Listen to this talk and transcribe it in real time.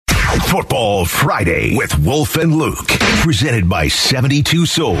Football Friday with Wolf and Luke. Presented by 72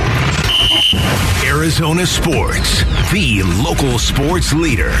 Soul. Arizona Sports, the local sports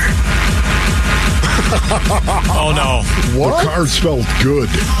leader. Oh, no. What? The Cards felt good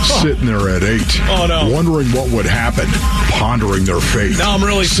sitting there at 8. Oh, no. Wondering what would happen, pondering their fate. Now I'm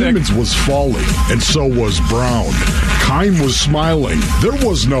really Simmons sick. was falling, and so was Brown. Kime was smiling. There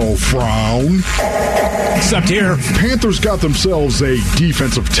was no frown. Except here. Panthers got themselves a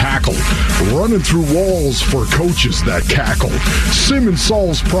defensive tackle, running through walls for coaches that cackle. Simmons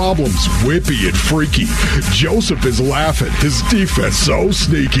solves problems, whippy and freaky. Joseph is laughing. His defense so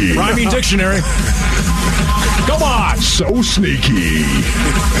sneaky. Rhyming dictionary. Come on. So sneaky.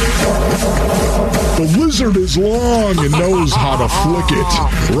 The lizard is long and knows how to flick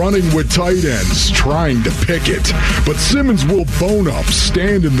it. Running with tight ends, trying to pick it. But Simmons will bone up,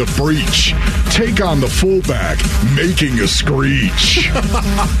 stand in the breach. Take on the fullback, making a screech.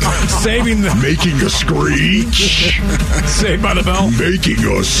 Making a screech. Saved by the bell. Making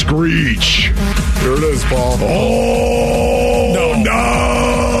a screech. Here it is, Paul. Oh,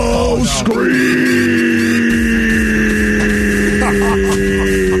 no. Screech.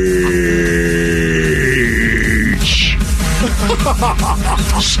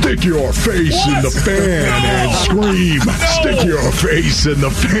 Stick your face in the fan and scream. No. Stick your face in the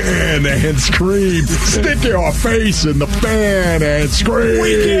fan and scream. Stick your face in the fan and scream. We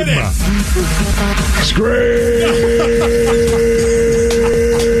get it. Scream.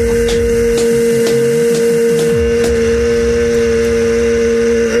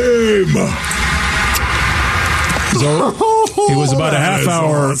 It was about a half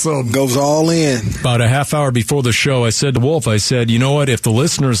hour. Awesome. Goes all in. About a half hour before the show, I said to Wolf, I said, you know what? If the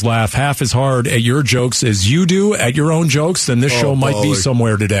listeners laugh half as hard at your jokes as you do at your own jokes, then this show might be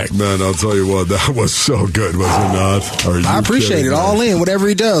somewhere today. Man, I'll tell you what, that was so good, was it not? I appreciate it. All in. Whatever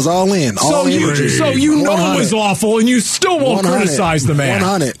he does, all in. So you know 100. It was awful, and you still won't 100. Criticize the man.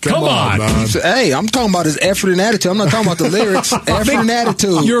 100. Come on. Man. Hey, I'm talking about his effort and attitude. I'm not talking about the lyrics. Effort and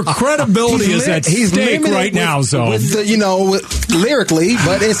attitude. Your credibility is at stake right now, Zone. Lyrically,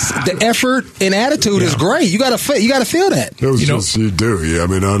 but it's the effort and attitude is great. You got to feel that. It was you do. Yeah, I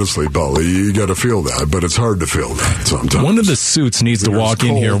mean, honestly, Paulie, you got to feel that, but it's hard to feel that sometimes. One of the suits needs to walk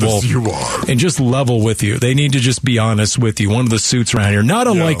in here, Wolf, and just level with you. They need to just be honest with you. One of the suits around here, not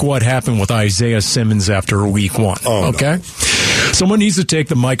unlike what happened with Isaiah Simmons after week 1. Okay? No. Someone needs to take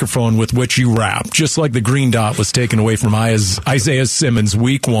the microphone with which you rap, just like the green dot was taken away from Isaiah Simmons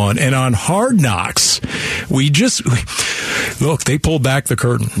week 1. And on Hard Knocks, look, they pulled back the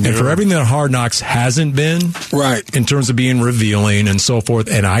curtain. Yeah. And for everything that Hard Knocks hasn't been, right, in terms of being revealing and so forth,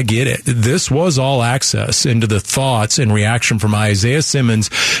 and I get it, this was all access into the thoughts and reaction from Isaiah Simmons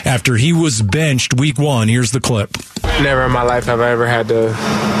after he was benched week 1. Here's the clip. Never in my life have I ever had to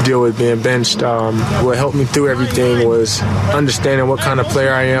deal with being benched. What helped me through everything was understanding what kind of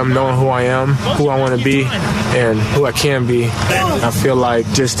player I am, knowing who I am, who I want to be, and who I can be. I feel like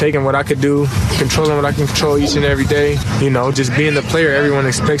just taking what I could do, controlling what I can control each and every day, just being the player everyone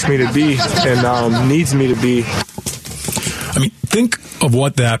expects me to be and needs me to be. I mean, think of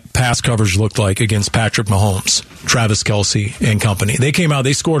what that pass coverage looked like against Patrick Mahomes, Travis Kelce, and company. They came out,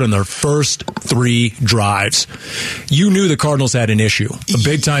 they scored on their first 3 drives. You knew the Cardinals had an issue, a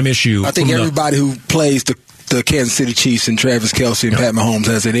big-time issue. I think everybody who plays the Kansas City Chiefs and Travis Kelce and Pat Mahomes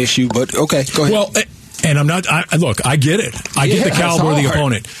has an issue, but okay, go ahead. Well, and I'm not, look, I get it. I get the caliber of the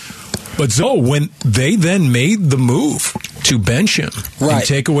opponent. But Zoe, when they then made the move to bench him and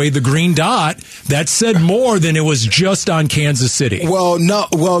take away the green dot, that said more than it was just on Kansas City. Well, no,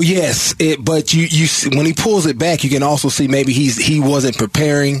 yes, but you when he pulls it back, you can also see maybe he wasn't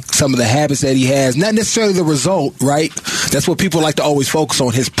preparing some of the habits that he has, not necessarily the result, right? That's what people like to always focus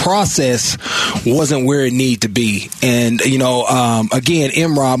on. His process wasn't where it needed to be, and again,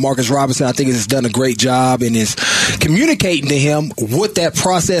 Marcus Robinson, I think has done a great job and is communicating to him what that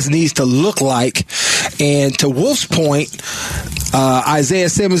process needs to look like. And to Wolf's point, Isaiah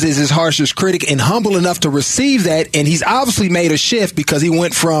Simmons is his harshest critic and humble enough to receive that, and he's obviously made a shift because he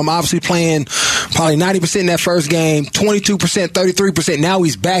went from obviously playing probably 90% in that first game, 22%, 33%. Now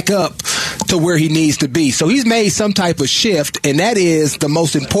he's back up to where he needs to be. So he's made some type of shift, and that is the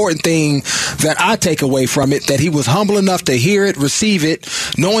most important thing that I take away from it, that he was humble enough to hear it, receive it,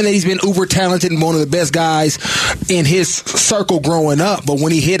 knowing that he's been uber talented and one of the best guys in his circle growing up. But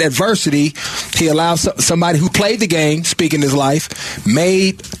when he hit adversity, he allowed somebody who played the game, speaking his life,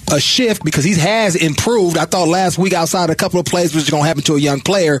 made a shift because he has improved. I thought last week, outside a couple of plays which is going to happen to a young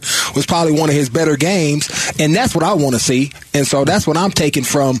player, was probably one of his better games, and that's what I want to see. And so that's what I'm taking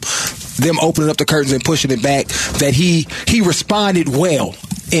from them opening up the curtains and pushing it back, that he responded well.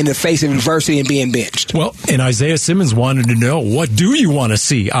 in the face of adversity and being benched. Well, and Isaiah Simmons wanted to know, what do you want to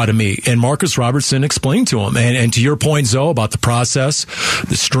see out of me? And Marcus Robertson explained to him. And to your point, Zoe, about the process,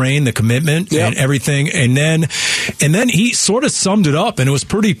 the strain, the commitment, and everything. And then he sort of summed it up, and it was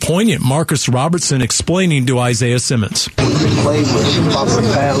pretty poignant. Marcus Robertson explaining to Isaiah Simmons. Play with proper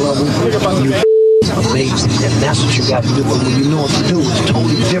pad level, you amazing, and that's what you got to do. But when you know what to do, it's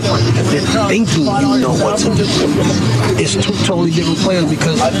totally different than thinking you know what to do. It's two totally different players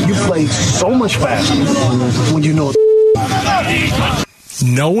because you play so much faster when you know.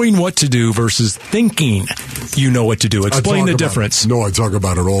 Knowing what to do versus thinking you know what to do. Explain the difference. I talk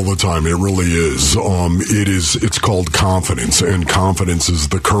about it all the time. It really is. It's called confidence, and confidence is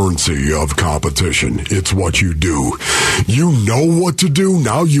the currency of competition. It's what you do. You know what to do.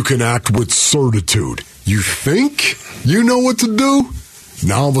 Now you can act with certitude. You think you know what to do?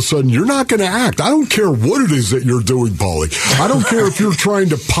 Now all of a sudden you're not going to act. I don't care what it is that you're doing, Paulie. I don't care if you're trying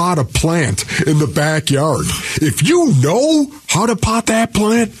to pot a plant in the backyard. If you know how to pot that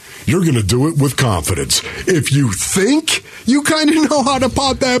plant, you're going to do it with confidence. If you think you kind of know how to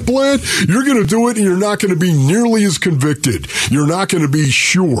pot that plant, you're going to do it, and you're not going to be nearly as convicted. You're not going to be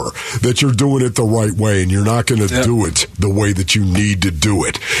sure that you're doing it the right way, and you're not going to do it the way that you need to do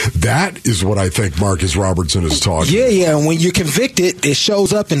it. That is what I think Marcus Robertson is talking about. Yeah. And when you're convicted, it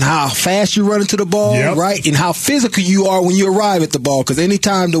shows up in how fast you run into the ball, right? And how physical you are when you arrive at the ball. Because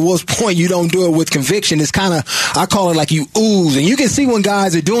anytime there was point you don't do it with conviction, it's kind of, I call it like you ooze. And you can see when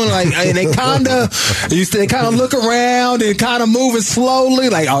guys are doing like, and they kind of look around and kind of moving slowly,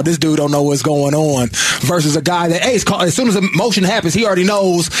 like, oh, this dude don't know what's going on. Versus a guy that, hey, as soon as the motion happens, he already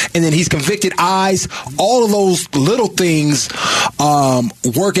knows, and then he's convicted. Eyes, all of those little things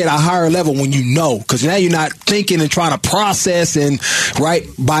work at a higher level when you know, because now you're not thinking and trying to process, and right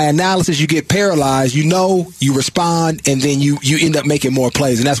by analysis you get paralyzed. You know, you respond, and then you end up making more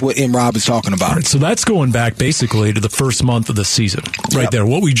plays, and that's what M. Rob is talking about. Right, so that's going back basically to the first month of the season, right there.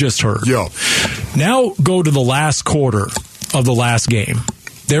 What we just heard. Yeah. Now go to the last quarter of the last game.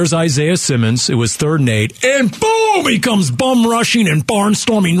 There's Isaiah Simmons. It was 3rd and 8. And boom, he comes bum rushing and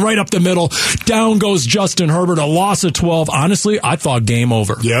barnstorming right up the middle. Down goes Justin Herbert, a loss of 12. Honestly, I thought game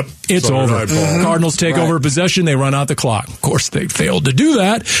over. Yep. It's over. Cardinals take over possession. They run out the clock. Of course, they failed to do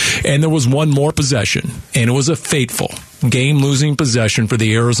that. And there was one more possession. And it was a fateful game-losing possession for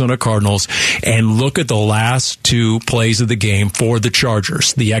the Arizona Cardinals. And look at the last 2 plays of the game for the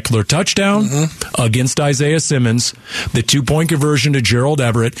Chargers. The Eckler touchdown against Isaiah Simmons. The 2-point conversion to Gerald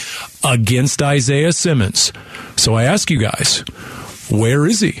Everett against Isaiah Simmons. So I ask you guys, where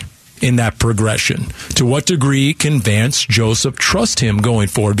is he in that progression? To what degree can Vance Joseph trust him going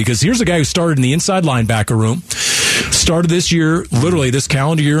forward? Because here's a guy who started in the inside linebacker room. Started this year, literally this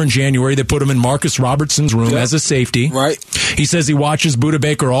calendar year in January. They put him in Marcus Robertson's room as a safety. Right. He says he watches Budda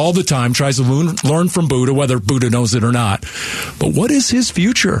Baker all the time, tries to learn from Budda, whether Budda knows it or not. But what is his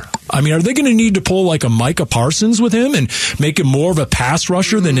future? I mean, are they going to need to pull like a Micah Parsons with him and make him more of a pass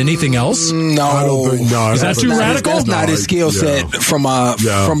rusher than anything else? No. I don't think, no. Is that too radical? That's not his skill set.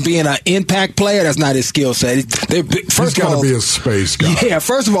 From being an impact player, that's not his skill set. He's got to be a space guy. Yeah,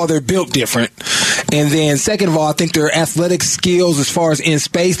 first of all, they're built different. And then second of all, I think their athletic skills as far as in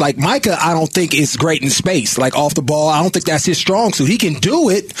space, like Micah, I don't think is great in space, like off the ball. I don't think that's his strong suit. He can do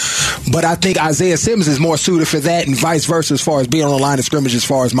it, but I think Isaiah Simmons is more suited for that, and vice versa as far as being on the line of scrimmage as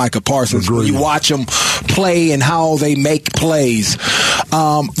far as Micah Parsons. When you watch them play and how they make plays.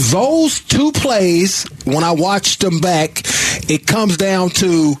 Those 2 plays, when I watched them back, it comes down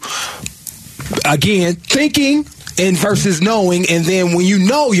to, again, thinking and versus knowing, and then when you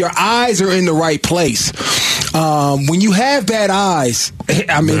know, your eyes are in the right place. When you have bad eyes,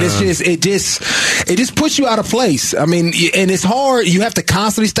 I mean, it just puts you out of place. I mean, and it's hard. You have to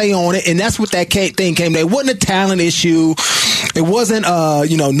constantly stay on it, and that's what that thing came to. It wasn't a talent issue. It wasn't,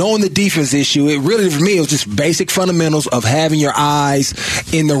 knowing the defense issue. It really, for me, it was just basic fundamentals of having your eyes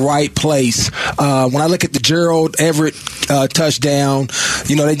in the right place. When I look at the Gerald Everett touchdown,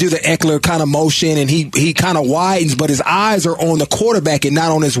 they do the Eckler kind of motion, and he kind of widens, but his eyes are on the quarterback and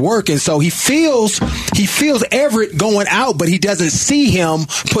not on his work, and so he feels Everett going out, but he doesn't see him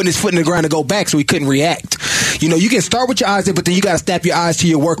putting his foot in the ground to go back, so he couldn't react. You can start with your eyes there, but then you got to snap your eyes to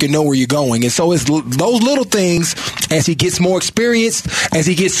your work and know where you're going. And so it's those little things, as he gets more experienced, as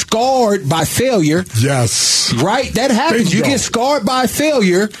he gets scarred by failure. Yes. Right? That happens. Bingo. You get scarred by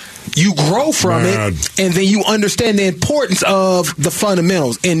failure. you grow from it, and then you understand the importance of the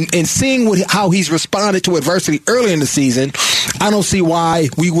fundamentals. And seeing how he's responded to adversity early in the season, I don't see why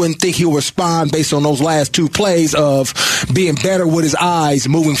we wouldn't think he'll respond based on those last 2 plays of being better with his eyes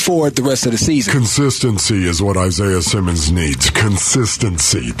moving forward the rest of the season. Consistency is what Isaiah Simmons needs.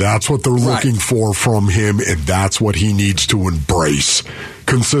 Consistency. That's what they're looking for from him, and that's what he needs to embrace.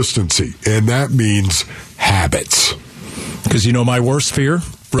 Consistency. And that means habits. Because you know my worst fear?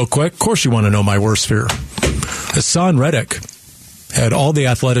 Real quick, of course you want to know my worst fear. Hassan Reddick had all the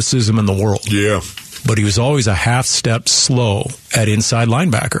athleticism in the world. Yeah. But he was always a half step slow at inside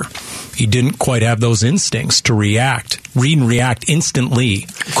linebacker. He didn't quite have those instincts to react, read and react instantly.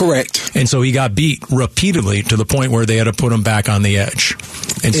 Correct. And so he got beat repeatedly to the point where they had to put him back on the edge.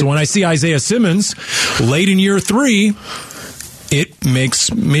 And so when I see Isaiah Simmons late in year 3, it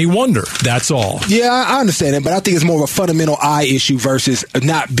makes me wonder. That's all. Yeah, I understand it, but I think it's more of a fundamental eye issue versus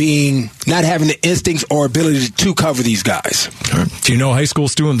not having the instincts or ability to cover these guys. Do you know a high school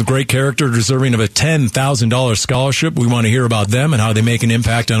student with great character deserving of a $10,000 scholarship? We want to hear about them and how they make an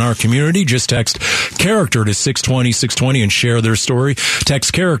impact on our community. Just text character to 620-620 and share their story.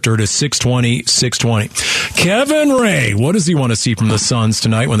 Text character to 620-620. Kevin Ray, what does he want to see from the Suns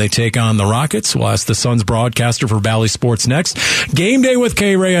tonight when they take on the Rockets? We'll ask the Suns broadcaster for Valley Sports next. Game Day with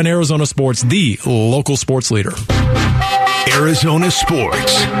K-Ray on Arizona Sports, the local sports leader. Arizona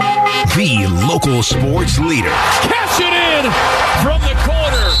Sports, the local sports leader. Cash it in from the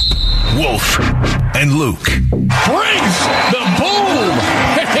corner. Wolf and Luke. Brings the boom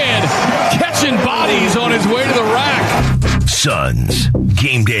and catching bodies on his way to the rack. Suns,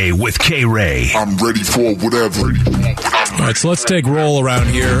 Game Day with K-Ray. I'm ready for whatever. All right, so let's take roll around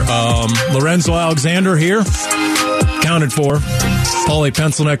here. Lorenzo Alexander here. Counted for. Paulie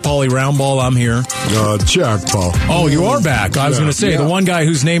Pencilneck, Paulie Roundball, I'm here. Check, Paul. Oh, you are back. I was going to say, the one guy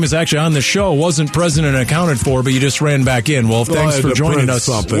whose name is actually on the show wasn't present and accounted for, but you just ran back in. Wolf, thanks for joining us.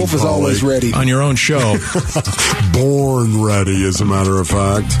 Wolf is always ready. On your own show. Born ready, as a matter of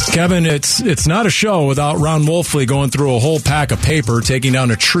fact. Kevin, it's not a show without Ron Wolfley going through a whole pack of paper, taking down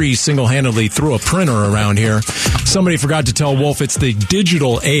a tree single-handedly through a printer around here. Somebody forgot to tell Wolf it's the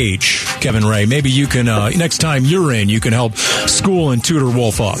digital age, Kevin Ray. Maybe you can, next time you're in, you can help school and tutor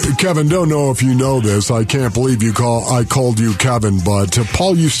Wolf up. Kevin, don't know if you know this. I can't believe I called you Kevin, but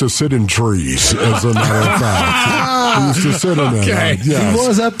Paul used to sit in trees, as a matter of fact. He used to sit in them. Yes. He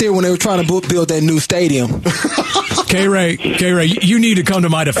was up there when they were trying to build that new stadium. K-Ray, you need to come to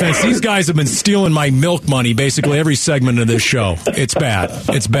my defense. These guys have been stealing my milk money basically every segment of this show. It's bad.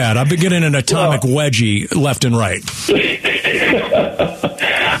 It's bad. I've been getting an atomic wedgie left and right.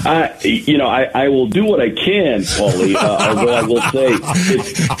 I will do what I can, Paulie, although I will say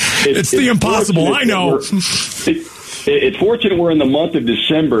it's the impossible. I know. It's fortunate we're in the month of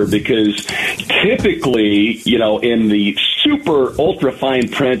December because typically, in the super ultra fine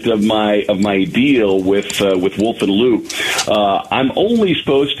print of my deal with Wolf and Luke, I'm only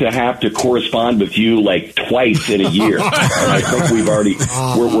supposed to have to correspond with you like twice in a year. And I think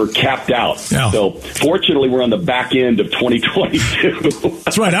we're capped out. Yeah. So fortunately, we're on the back end of 2022.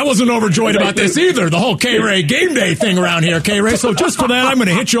 That's right. I wasn't overjoyed about this either. The whole K-Ray game day thing around here, K-Ray. So just for that, I'm going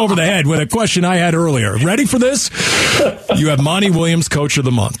to hit you over the head with a question I had earlier. Ready for this? You have Monty Williams, Coach of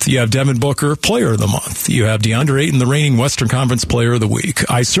the Month. You have Devin Booker, Player of the Month. You have DeAndre Ayton, the reigning Western Conference Player of the Week.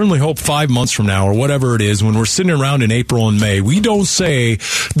 I certainly hope 5 months from now, or whatever it is, when we're sitting around in April and May, we don't say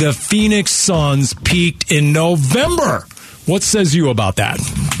the Phoenix Suns peaked in November. What says you about that?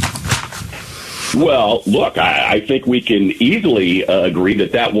 Well, look, I think we can easily agree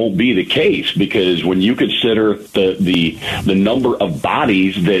that won't be the case because when you consider the number of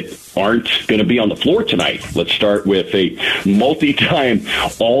bodies that aren't going to be on the floor tonight. Let's start with a multi-time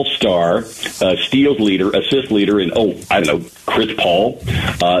all-star steals leader, assist leader, and Chris Paul.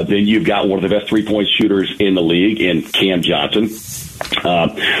 Then you've got one of the best three-point shooters in the league in Cam Johnson.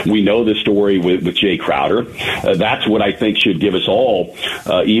 We know the story with Jay Crowder. That's what I think should give us all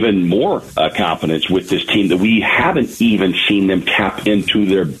even more confidence with this team that we haven't even seen them tap into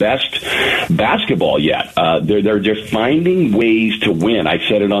their best basketball yet. They're just finding ways to win. I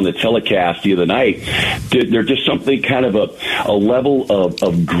said it on the telecast the other night. They're just something kind of a level of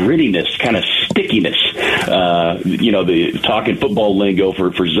grittiness, kind of stickiness. The talking football lingo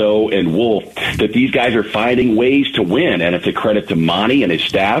for Zoe and Wolf, that these guys are finding ways to win, and it's a credit to Monty and his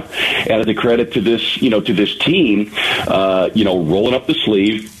staff, and it's a credit to this team, rolling up the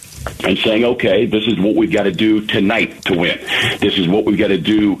sleeve and saying, okay, this is what we've got to do tonight to win. This is what we've got to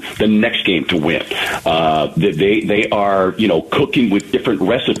do the next game to win. They are, cooking with different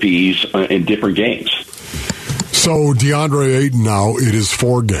recipes in different games. So DeAndre Ayton now, it is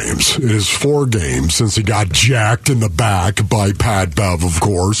 4 games. It is 4 games since he got jacked in the back by Pat Bev, of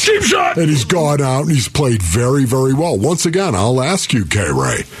course. Cheap shot! And he's gone out and he's played very, very well. Once again, I'll ask you,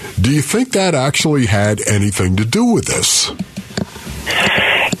 K-Ray, do you think that actually had anything to do with this?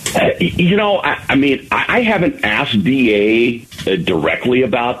 I haven't asked DA directly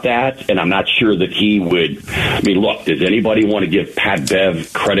about that, and I'm not sure that he would. I mean, look, does anybody want to give Pat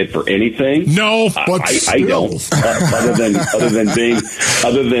Bev credit for anything? No, but I don't. Other than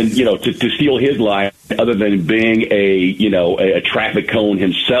to steal his line, other than being a traffic cone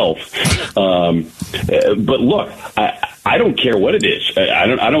himself. But look, I don't care what it is.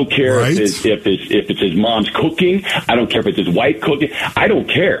 I don't care right? if it's his mom's cooking. I don't care if it's his wife cooking. I don't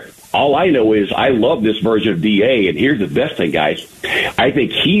care. All I know is I love this version of DA, and here's the best thing, guys. I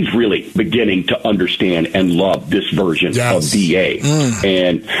think he's really beginning to understand and love this version of DA.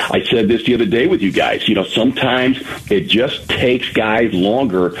 And I said this the other day with you guys. Sometimes it just takes guys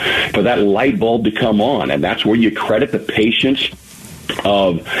longer for that light bulb to come on, and that's where you credit the patience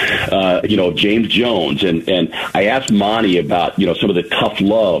of James Jones, and I asked Monty about some of the tough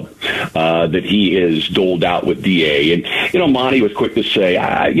love that he is doled out with DA, and Monty was quick to say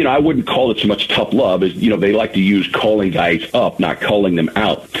I wouldn't call it so much tough love as they like to use calling guys up, not calling them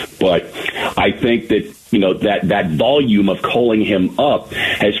out. But I think that that volume of calling him up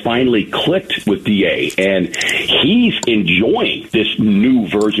has finally clicked with DA, and he's enjoying this new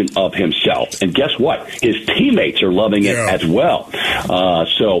version of himself. And guess what? His teammates are loving it as well.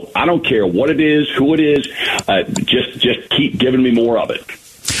 So I don't care what it is, who it is, just keep giving me more of it.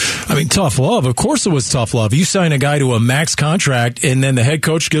 I mean, tough love. Of course it was tough love. You sign a guy to a max contract, and then the head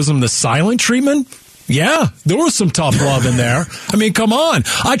coach gives him the silent treatment? Yeah, there was some tough love in there. I mean, come on.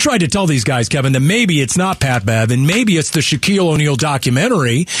 I tried to tell these guys, Kevin, that maybe it's not Pat Bev, and maybe it's the Shaquille O'Neal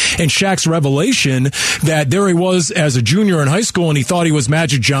documentary and Shaq's revelation that there he was as a junior in high school, and he thought he was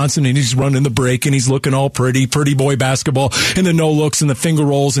Magic Johnson, and he's running the break, and he's looking all pretty boy basketball, and the no-looks and the finger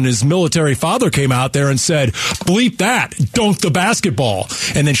rolls, and his military father came out there and said, bleep that, dunk the basketball.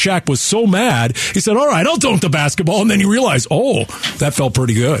 And then Shaq was so mad, he said, all right, I'll dunk the basketball, and then he realized, oh, that felt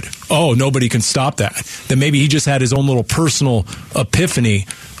pretty good. Oh, nobody can stop that. Then maybe he just had his own little personal epiphany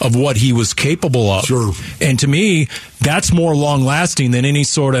of what he was capable of. Sure. And to me, that's more long-lasting than any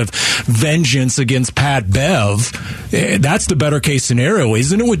sort of vengeance against Pat Bev. That's the better case scenario,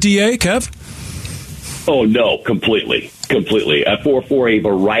 isn't it, with DA, Kev? Oh, no, completely. For a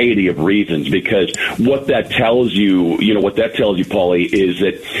variety of reasons, because what that tells you, Paulie, is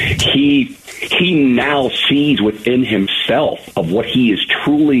that he now sees within himself of what he is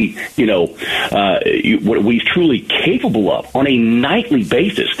truly, what he's truly capable of on a nightly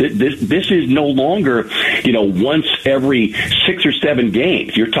basis. This is no longer, once every 6 or 7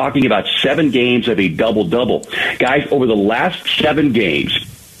 games. You're talking about 7 games of a double-double. Guys, over the last 7 games,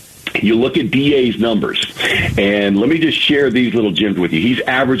 you look at DA's numbers, and let me just share these little gems with you. He's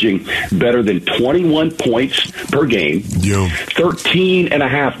averaging better than 21 points per game,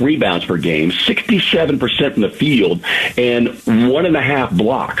 13.5 rebounds per game, 67% in the field, and 1.5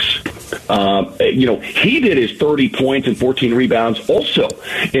 blocks. He did his 30 points and 14 rebounds also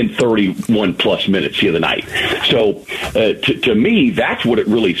in 31-plus minutes the other night. So to me, that's what it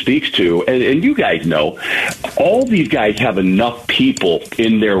really speaks to. And you guys know, all these guys have enough people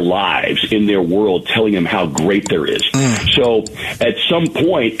in their lives, in their world, telling them how great there is. So at some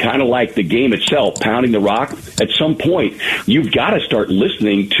point, kind of like the game itself, pounding the rock, at some point, you've got to start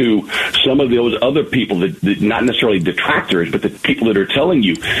listening to some of those other people, that not necessarily detractors, but the people that are telling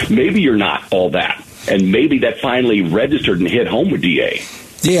you, maybe you're not all that. And maybe that finally registered and hit home with DA.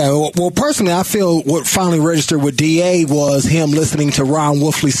 Yeah, well, personally, I feel what finally registered with DA was him listening to Ron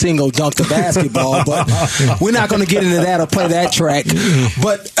Wolfley single dunk the basketball, but we're not going to get into that or play that track.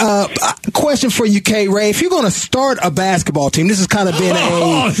 But question for you, K-Ray, if you're going to start a basketball team, this has kind of been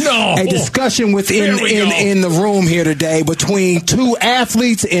a discussion within in the room here today between 2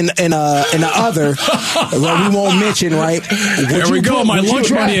 athletes and the other, well, we won't mention, right? There we go, my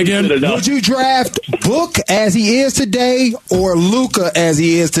lunch money again. Would you draft Book as he is today or Luka as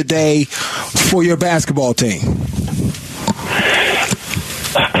he is today for your basketball team?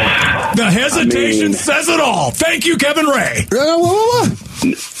 The hesitation says it all. Thank you, Kevin Ray.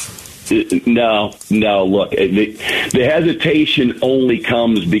 No. Look, the hesitation only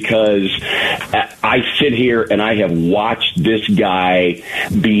comes because I sit here and I have watched this guy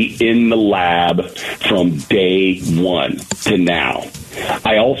be in the lab from day one to now.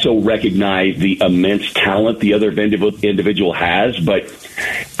 I also recognize the immense talent the other individual has, but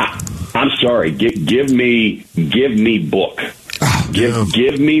I'm sorry. Give me Book.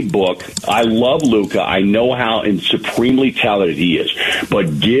 Give me Book. I love Luka. I know how supremely talented he is,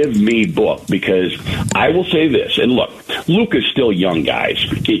 but give me Book, because I will say this. And look, Luka's still young, guys.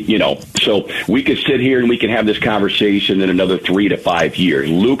 So we could sit here and we can have this conversation in another 3 to 5 years.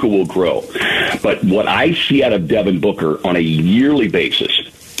 Luka will grow, but what I see out of Devin Booker on a yearly basis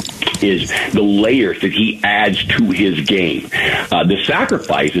is the layers that he adds to his game, the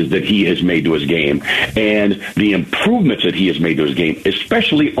sacrifices that he has made to his game, and the improvements that he has made to his game,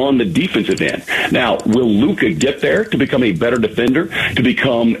 especially on the defensive end. Now, will Luka get there to become a better defender, to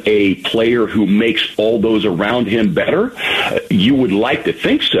become a player who makes all those around him better? You would like to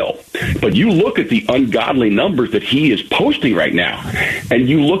think so. But you look at the ungodly numbers that he is posting right now, and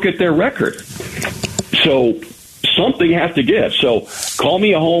you look at their record. So something has to give. So call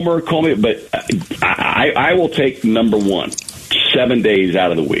me a homer, but I will take number one, 7 days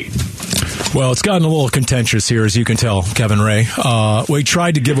out of the week. Well, it's gotten a little contentious here, as you can tell, Kevin Ray. We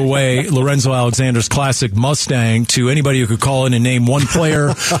tried to give away Lorenzo Alexander's classic Mustang to anybody who could call in and name one player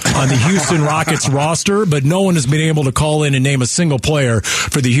on the Houston Rockets roster, but no one has been able to call in and name a single player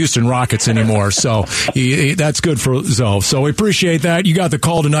for the Houston Rockets anymore. So that's good for Zoe. So we appreciate that. You got the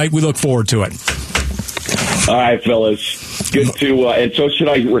call tonight. We look forward to it. All right, fellas. Good to, and so should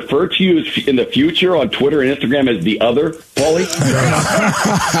I refer to you in the future on Twitter and Instagram as the other, Paulie?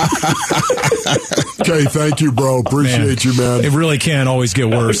 Okay, thank you, bro. Appreciate you, man. It really can always get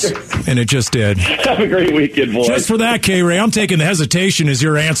worse, and it just did. Have a great weekend, boys. Just for that, K-Ray, I'm taking the hesitation as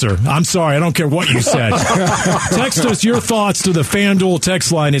your answer. I'm sorry. I don't care what you said. Text us your thoughts to the FanDuel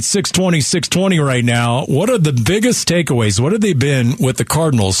text line at 620 right now. What are the biggest takeaways? What have they been with the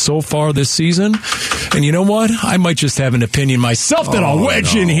Cardinals so far this season? And you know what? I might just have an opinion myself that I'll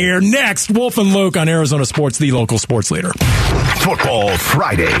wedge in here. Next, Wolf and Luke on Arizona Sports, the local sports leader. Football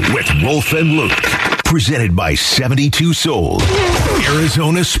Friday with Wolf and Luke. Presented by 72 Soul.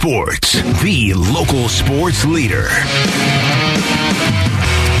 Arizona Sports, the local sports leader.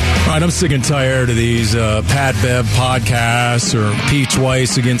 All right, I'm sick and tired of these Pat Bev podcasts or P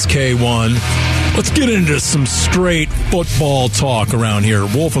twice against K1. Let's get into some straight football talk around here.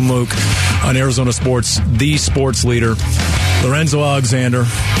 Wolf and Luke on Arizona Sports, the sports leader. Lorenzo Alexander,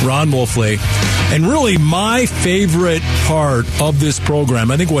 Ron Wolfley. And really my favorite part of this program,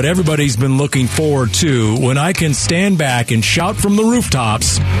 I think what everybody's been looking forward to, when I can stand back and shout from the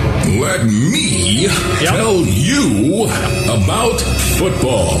rooftops. Let me tell you about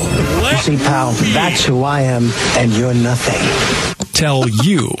football. You see, pal, that's who I am, and you're nothing. Tell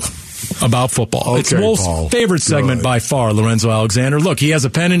you about football. Okay, it's Wolf's Paul. favorite segment by far, Lorenzo Alexander. Look, he has a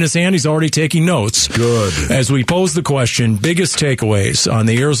pen in his hand. He's already taking notes. Good. As we pose the question, biggest takeaways on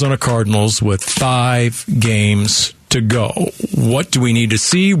the Arizona Cardinals with 5 games to go. What do we need to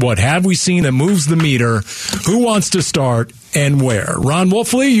see? What have we seen that moves the meter? Who wants to start? And where? Ron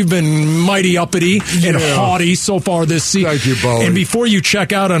Wolfley, you've been mighty uppity and haughty so far this season. Thank you, Paul. And before you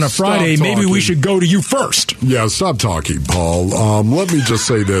check out on a Friday, maybe we should go to you first. Yeah, stop talking, Paul. Let me just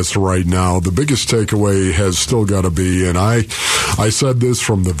say this right now. The biggest takeaway has still got to be, and I said this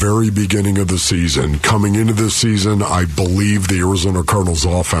from the very beginning of the season. Coming into this season, I believe the Arizona Cardinals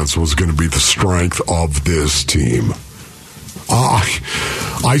offense was going to be the strength of this team.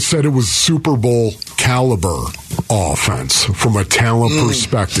 I said it was Super Bowl caliber offense from a talent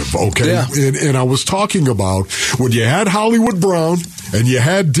perspective, okay? Yeah. And I was talking about when you had Hollywood Brown and you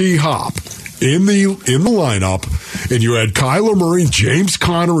had D-Hop in the lineup, and you had Kyler Murray, James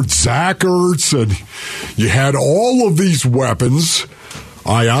Conner, and Zach Ertz, and you had all of these weapons.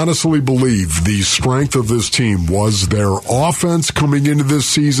 I honestly believe the strength of this team was their offense coming into this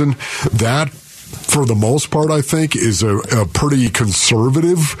season. That, for the most part, I think, is a pretty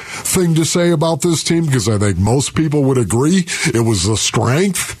conservative thing to say about this team, because I think most people would agree it was the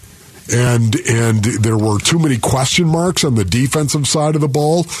strength, and there were too many question marks on the defensive side of the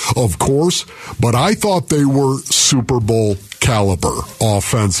ball, of course, but I thought they were Super Bowl caliber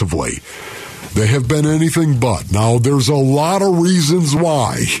offensively. They have been anything but. Now, there's a lot of reasons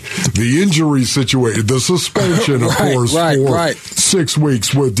why. The injury situation, the suspension, of course, for 6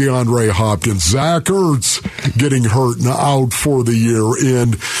 weeks with DeAndre Hopkins, Zach Ertz getting hurt and out for the year,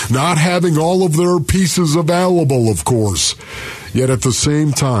 and not having all of their pieces available, of course. Yet at the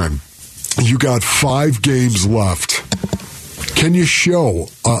same time, you got 5 games left. Can you show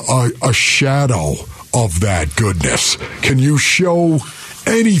a shadow of that goodness? Can you show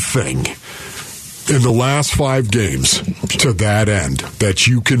anything in the last 5 games to that end, that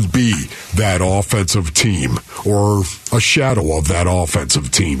you can be that offensive team, or a shadow of that offensive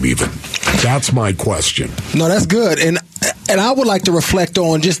team even? That's my question. No, that's good. And I would like to reflect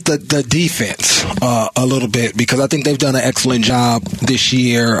on just the defense. thoughts a little bit, because I think they've done an excellent job this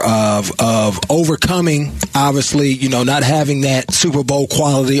year of overcoming, obviously, not having that Super Bowl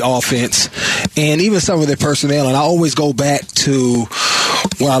quality offense, and even some of their personnel. And I always go back to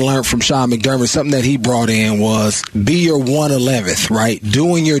what I learned from Sean McDermott. Something that he brought in was be your 111th, right?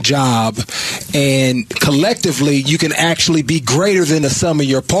 Doing your job, and collectively you can actually be greater than the sum of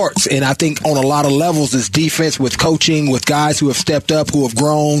your parts. And I think on a lot of levels, this defense with coaching, with guys who have stepped up, who have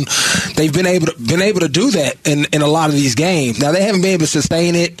grown, they've been able to do that in a lot of these games. Now, they haven't been able to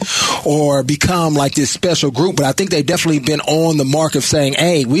sustain it or become like this special group, but I think they've definitely been on the mark of saying,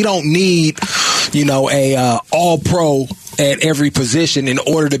 hey, we don't need, a all-pro at every position in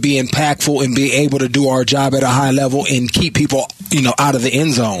order to be impactful and be able to do our job at a high level and keep people, out of the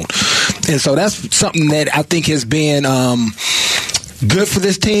end zone. And so that's something that I think has been good for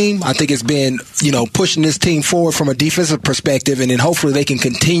this team. I think it's been, pushing this team forward from a defensive perspective, and then hopefully they can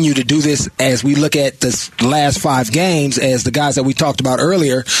continue to do this as we look at the last 5 games, as the guys that we talked about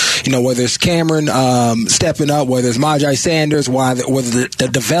earlier, whether it's Cameron stepping up, whether it's Majai Sanders, whether the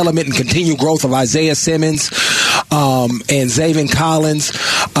development and continued growth of Isaiah Simmons and Zaven Collins,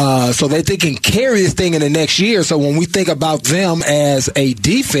 so that they can carry this thing in the next year. So when we think about them as a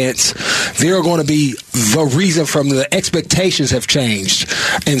defense, they're going to be the reason from the expectations have changed.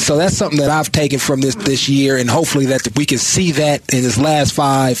 And so that's something that I've taken from this year, and hopefully that we can see that in this last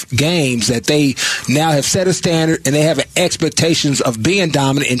 5 games, that they now have set a standard and they have expectations of being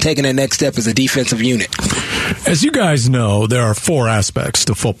dominant and taking the next step as a defensive unit. As you guys know, there are 4 aspects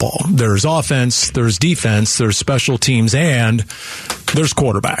to football. There's offense, there's defense, there's special teams, and there's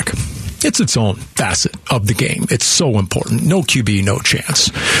quarterback. It's its own facet of the game. It's so important. No QB, no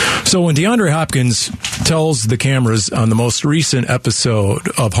chance. So when DeAndre Hopkins tells the cameras on the most recent episode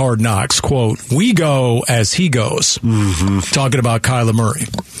of Hard Knocks, quote, "We go as he goes," talking about Kyler Murray.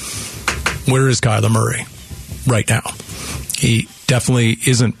 Where is Kyler Murray right now? He definitely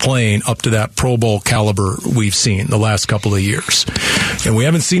isn't playing up to that Pro Bowl caliber we've seen the last couple of years. And we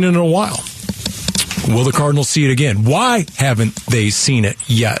haven't seen it in a while. Will the Cardinals see it again? Why haven't they seen it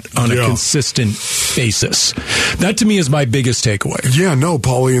yet on a consistent basis? That, to me, is my biggest takeaway. Yeah, no,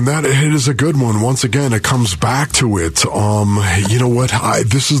 Paulie, and that it is a good one. Once again, it comes back to it. You know what?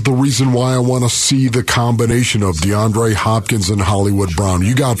 This is the reason why I want to see the combination of DeAndre Hopkins and Hollywood Brown.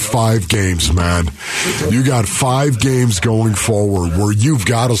 You got 5 games, man. You got 5 games going forward where you've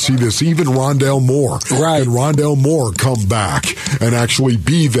got to see this. Even Rondale Moore. Right. And Rondale Moore come back and actually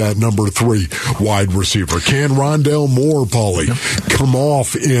be that number 3 wide receiver. Can Rondale Moore, Paulie, come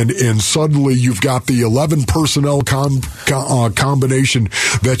off and suddenly you've got the 11 personnel combination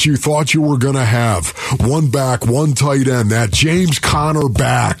that you thought you were going to have. 1 back, 1 tight end, that James Conner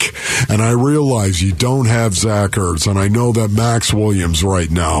back. And I realize you don't have Zach Ertz, and I know that Max Williams right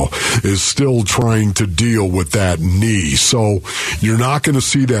now is still trying to deal with that knee. So you're not going to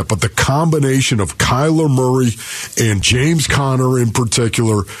see that. But the combination of Kyler Murray and James Conner in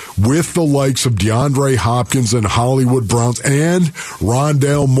particular with the likes of DeAndre Hopkins and Hollywood Browns and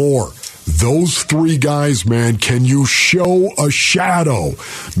Rondale Moore. Those 3 guys, man, can you show a shadow?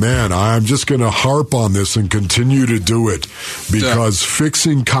 Man, I'm just going to harp on this and continue to do it, because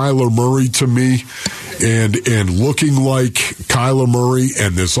fixing Kyler Murray to me and looking like Kyler Murray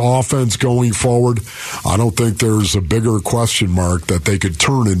and this offense going forward, I don't think there's a bigger question mark that they could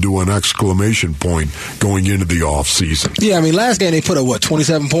turn into an exclamation point going into the offseason. Yeah, I mean, last game they put up,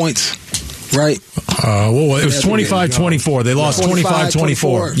 27 points? Right? It was 25-24. They lost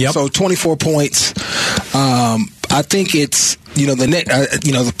 25-24. Yep. So 24 points. I think it's,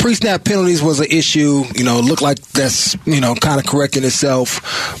 the pre-snap penalties was an issue. It looked like that's, kind of correcting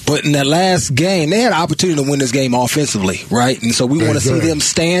itself. But in that last game, they had an opportunity to win this game offensively, right? And so we want to see them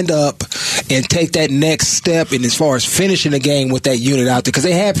stand up and take that next step in as far as finishing the game with that unit out there, because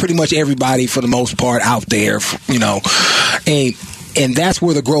they had pretty much everybody for the most part out there, And that's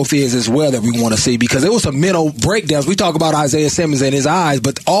where the growth is as well that we want to see, because there was some mental breakdowns. We talk about Isaiah Simmons and his eyes,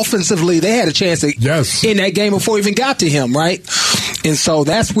 but offensively they had a chance to in that game before we even got to him, right? And so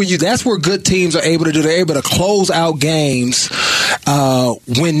that's where good teams are able to do. They're able to close out games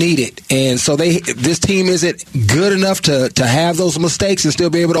when needed. And so this team isn't good enough to have those mistakes and still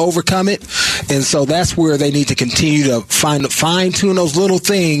be able to overcome it. And so that's where they need to continue to fine-tune those little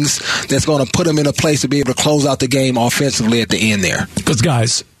things that's going to put them in a place to be able to close out the game offensively at the end there. Because,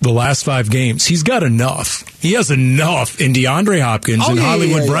 guys, the last 5 games, he's got enough. He has enough in DeAndre Hopkins and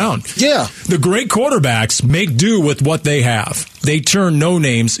Hollywood Brown. Yeah. The great quarterbacks make do with what they have. They turn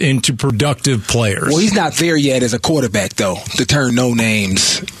no-names into productive players. Well, he's not there yet as a quarterback, though, to turn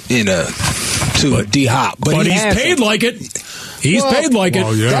no-names to D-Hop. But he's paid like it. He's paid like it.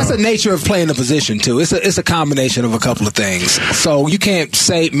 That's the nature of playing the position, too. It's a combination of a couple of things. So you can't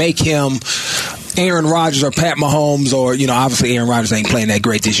make him Aaron Rodgers or Pat Mahomes or, obviously Aaron Rodgers ain't playing that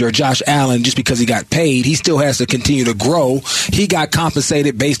great this year. Josh Allen, just because he got paid, he still has to continue to grow. He got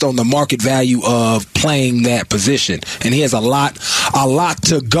compensated based on the market value of playing that position. And he has a lot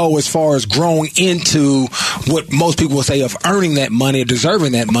to go as far as growing into what most people will say of earning that money or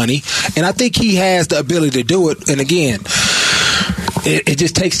deserving that money. And I think he has the ability to do it. And again, it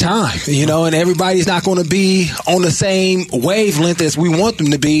just takes time, and everybody's not going to be on the same wavelength as we want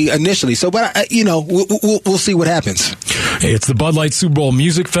them to be initially. So, but, we'll see what happens. Hey, it's the Bud Light Super Bowl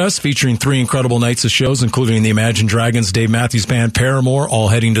Music Fest featuring 3 incredible nights of shows, including the Imagine Dragons, Dave Matthews Band, Paramore, all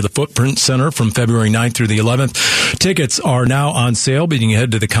heading to the Footprint Center from February 9th through the 11th. Tickets are now on sale, but you can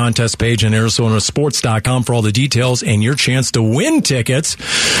head to the contest page on ArizonaSports.com for all the details and your chance to win tickets.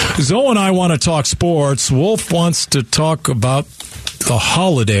 Zoe and I want to talk sports. Wolf wants to talk about the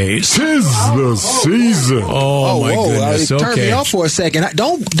holidays. 'Tis the season. Oh my goodness. Turn me off for a second.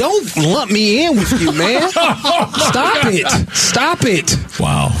 Don't lump me in with you, man. Stop it.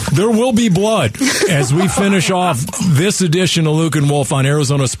 Wow. There will be blood as we finish off this edition of Luke and Wolf on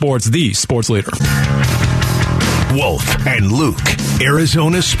Arizona Sports, the sports leader. Wolf and Luke,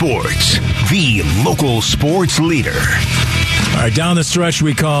 Arizona Sports, the local sports leader. All right, down the stretch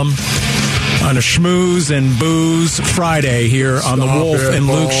we come on a Schmooze and Booze Friday here on the Wolf and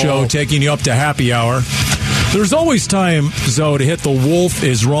Luke Show, taking you up to happy hour. There's always time, Zoe, to hit the Wolf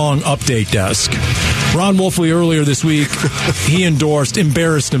is Wrong update desk. Ron Wolfley earlier this week, he embarrassed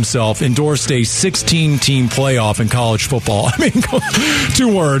himself, endorsed a 16-team playoff in college football. I mean,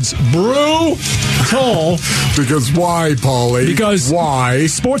 2 words, brutal. Because why, Paulie? Because why?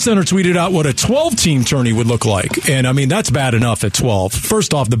 SportsCenter tweeted out what a 12-team tourney would look like. And, I mean, that's bad enough at 12.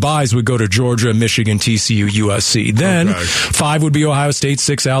 First off, the byes would go to Georgia, Michigan, TCU, USC. Then 5 would be Ohio State,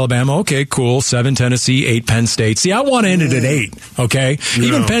 6 Alabama. Okay, cool. 7 Tennessee, 8 Penn State. See, I want to end it at 8, okay? Yeah.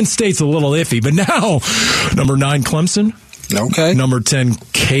 Even Penn State's a little iffy. But now, number 9, Clemson. Okay. Number 10,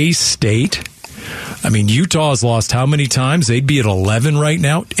 K-State. I mean, Utah has lost how many times? They'd be at 11 right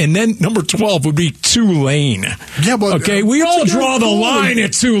now. And then number 12 would be Tulane. Yeah, but okay, we all draw the line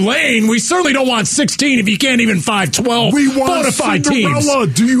at Tulane. We certainly don't want 16 if you can't even 5-12. We want bona fide Cinderella.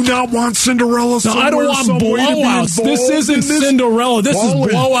 Teams. Do you not want Cinderella? No, I don't want blowouts. This isn't Cinderella. This is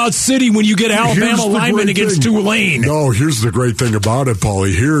blowout city when you get Alabama linemen against Tulane. No, here's the great thing about it,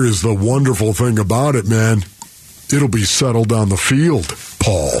 Paulie. Here is the wonderful thing about it, man. It'll be settled on the field,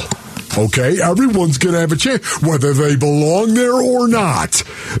 Paul. Okay, everyone's going to have a chance, whether they belong there or not.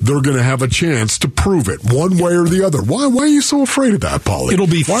 They're going to have a chance to prove it, one way or the other. Why are you so afraid of that, Paulie? It'll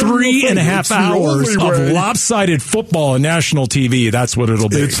be 3.5 hours of lopsided football on national TV. That's what it'll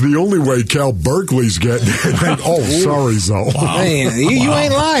be. It's the only way Cal Berkeley's getting it. Oh, sorry, Zoe. Wow. Man, you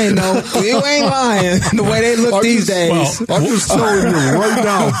ain't lying, though. You ain't lying the way they look these days. I'm just telling you right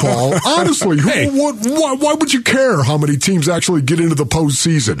now, Paul. Honestly, why would you care how many teams actually get into the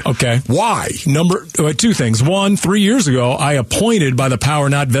postseason? Okay. Why? 2 things. 1, 3 years ago, I appointed by the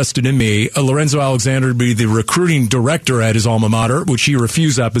power not vested in me Lorenzo Alexander to be the recruiting director at his alma mater, which he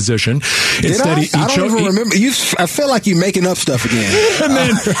refused that position. Instead, I don't even remember. I feel like you're making up stuff again. And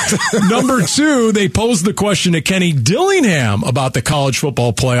then number 2, they posed the question to Kenny Dillingham about the college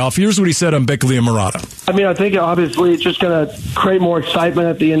football playoff. Here's what he said on Bickley and Murata. I mean, I think obviously it's just going to create more excitement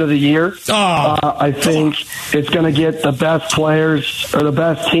at the end of the year. I think it's going to get the best players or the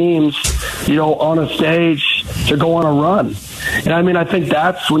best teams, on a stage to go on a run. And I mean, I think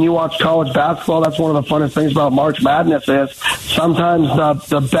that's when you watch college basketball, that's one of the funnest things about March Madness is sometimes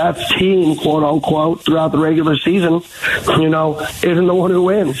the best team, quote unquote, throughout the regular season, isn't the one who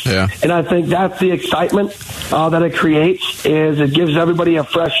wins. Yeah. And I think that's the excitement that it creates is it gives everybody a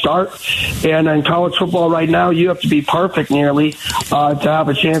fresh start. And in college football right now, you have to be perfect nearly to have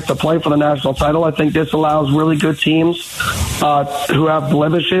a chance to play for the national title. I think this allows really good teams who have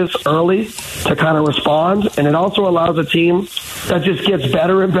blemishes early to kind of respond. And it also allows a team that just gets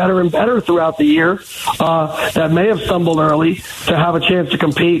better and better and better throughout the year that may have stumbled early to have a chance to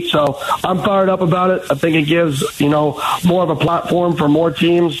compete. So I'm fired up about it. I think it gives, more of a platform for more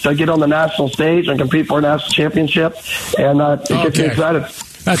teams to get on the national stage and compete for a national championship. And it gets me excited.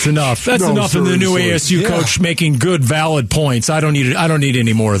 That's enough. That's enough in the new ASU coach making good, valid points. I don't need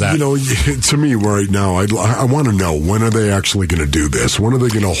any more of that. To me right now, I want to know, when are they actually going to do this? When are they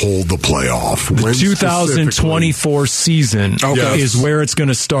going to hold the playoff? The 2024 season is where it's going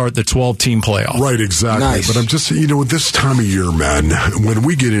to start, the 12-team playoff. Right, exactly. Nice. But I'm just, this time of year, man, when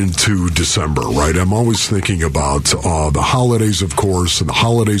we get into December, right, I'm always thinking about the holidays, of course, and the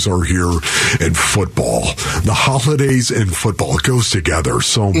holidays are here, and football. The holidays and football, it goes together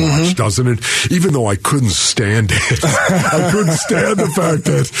so much, doesn't it? Even though I couldn't stand it. I couldn't stand the fact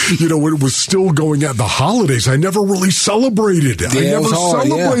that, it was still going at the holidays. I never really celebrated. I never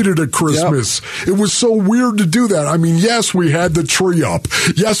celebrated at Christmas. Yep. It was so weird to do that. I mean, yes, we had the tree up.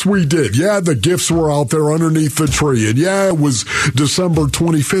 Yes, we did. Yeah, the gifts were out there underneath the tree. And yeah, it was December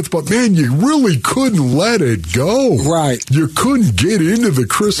 25th. But man, you really couldn't let it go. Right. You couldn't get into the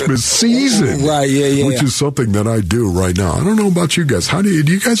Christmas season. Right, yeah. Which is something that I do right now. I don't know about you guys. How do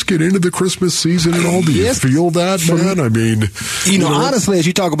you guys get into the Christmas season and all? Do you feel that, man? I mean, honestly, as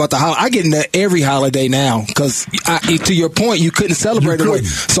you talk about the holiday, I get into every holiday now because, to your point, you couldn't celebrate it.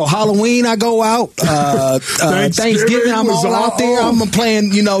 So Halloween, I go out. Thanksgiving, I'm all out there. I'm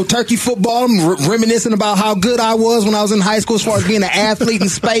playing, turkey football. I'm reminiscing about how good I was when I was in high school as far as being an athlete in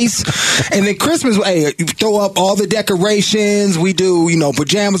space. And then Christmas, you throw up all the decorations. We do,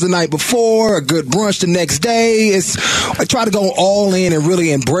 pajamas the night before, a good brunch the next day. I try to go all in and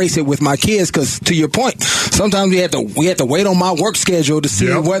really embrace it with my kids because, to your point, sometimes we had to wait on my work schedule to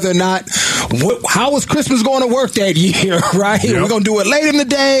see whether or not how is Christmas going to work that year, right? We're going to do it late in the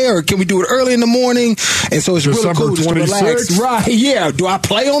day, or can we do it early in the morning? And so it's really cool just to relax. Right, yeah. Do I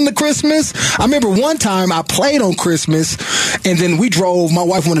play on the Christmas? I remember one time I played on Christmas, and then my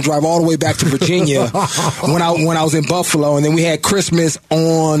wife wanted to drive all the way back to Virginia when I was in Buffalo, and then we had Christmas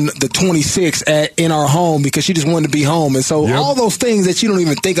on the 26th in our home because she just wanted to be home. And so all those things that you don't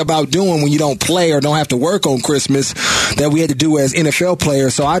even think about doing when you don't play or don't have to work on Christmas that we had to do as NFL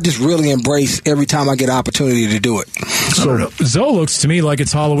players. So I just really embrace every time I get an opportunity to do it. So Zoe looks to me like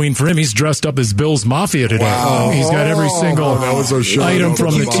it's Halloween for him. He's dressed up as Bill's Mafia today. Wow. He's got every single item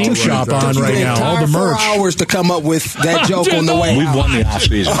from the team shop on right now. All the merch. 4 hours to come up with that joke on the way. We've won the off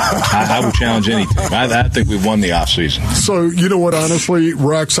season. I would challenge anything. I think we've won the off season. So you know what? Honestly,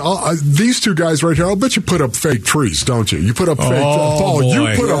 Rex, these two guys right here, I'll bet you put up fake trees, don't you? You put up fake. Paul,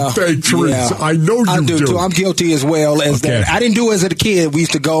 you put up fake trees. Yeah. I know you do. Too. I'm guilty as well as that. I didn't do it as a kid. We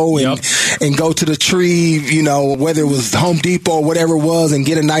used to go and go to the tree, whether it was Home Depot or whatever it was, and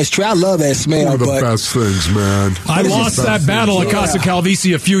get a nice tree. I love that smell. One of the best things, man. I lost that battle at Casa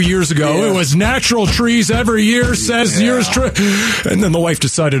Calvisi a few years ago. Yeah. It was natural trees every year, says yours tree. And then the wife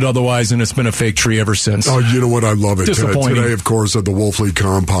decided otherwise, and it's been a fake tree ever since. Oh, you know what? I love it. Disappointing. Today, of course, at the Wolfley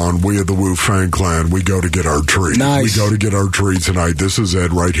compound, we at the Wu Fang Clan, we go to get our tree. Nice. We go to get our tree tonight. This is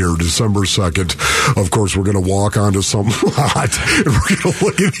it right here, December 2nd. Of course, we're going to walk onto some lot, and we're going to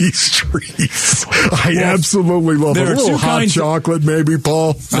look at these trees. I absolutely love it. A little hot chocolate, maybe,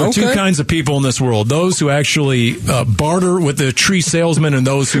 Paul. There are two kinds of people in this world. Those who actually barter with the tree salesman and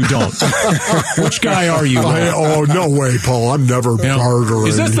those who don't. Which guy are you? No way, Paul. I'm never bartering.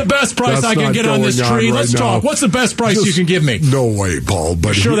 Is this the best price I can get on this tree? Let's talk. What's the best price you can give me? No way, Paul.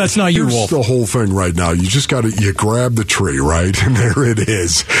 But sure that's not you, Wolf. The whole thing right now. You just got to, you grab the tree, right? And there it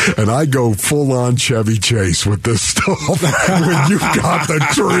is. And I go full on Chevy Chase with this stuff. When you've got the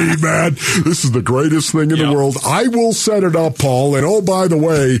tree, man, this is the greatest thing in the world. I will set it up, Paul. And oh, by the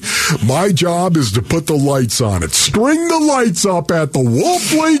way, my job is to put the lights on it. String the lights up at the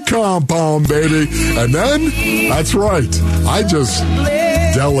Wolfley compound, baby. And then, that's right, I just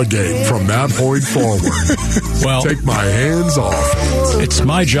delegate from that point forward. Well, take my hands off. It's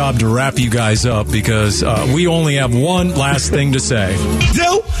my job to wrap you guys up because we only have one last thing to say.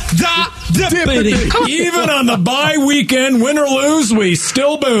 Even on the bye weekend, win or lose, we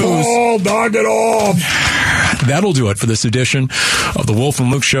still booze. Oh, knock it off. That'll do it for this edition of the Wolf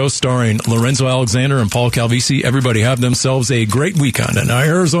and Luke Show, starring Lorenzo Alexander and Paul Calvisi. Everybody have themselves a great weekend. And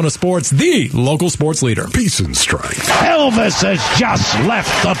Arizona Sports, the local sports leader. Peace and strength. Elvis has just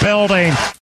left the building.